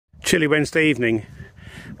chilly Wednesday evening.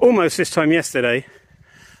 Almost this time yesterday,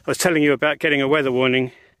 I was telling you about getting a weather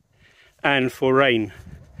warning and for rain.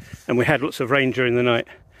 And we had lots of rain during the night.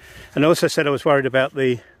 And I also said I was worried about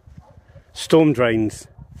the storm drains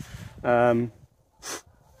filling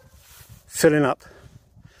up.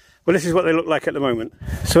 Well, this is what they look like at the moment.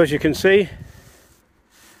 So as you can see,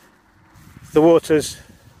 the water's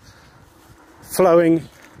flowing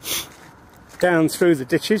down through the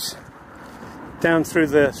ditches, down through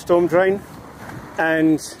the storm drain.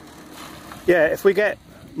 And yeah, if we get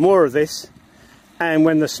more of this, and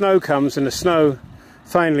when the snow comes and the snow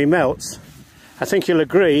finally melts, I think you'll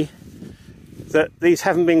agree that these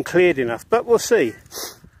haven't been cleared enough, but we'll see.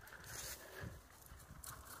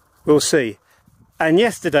 We'll see. And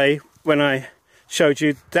yesterday, when I showed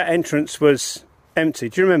you, that entrance was empty.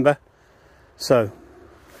 Do you remember? So,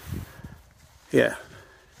 yeah.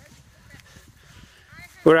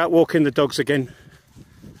 We're out walking the dogs again.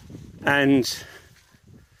 And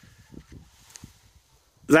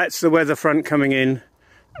that's the weather front coming in.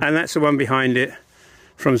 And that's the one behind it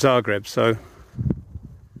from Zagreb. So,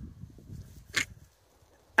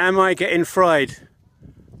 am I getting fried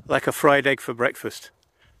like a fried egg for breakfast,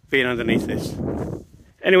 being underneath this?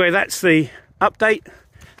 Anyway, that's the update.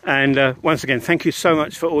 And once again, thank you so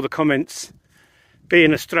much for all the comments.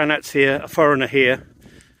 Being a stranac here, a foreigner here,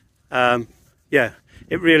 yeah,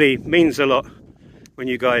 it really means a lot when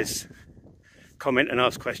you guys comment and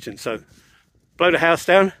ask questions. So, blow the house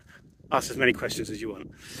down, ask as many questions as you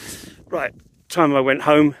want. Right, time I went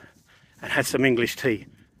home and had some English tea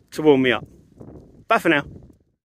to warm me up. Bye for now.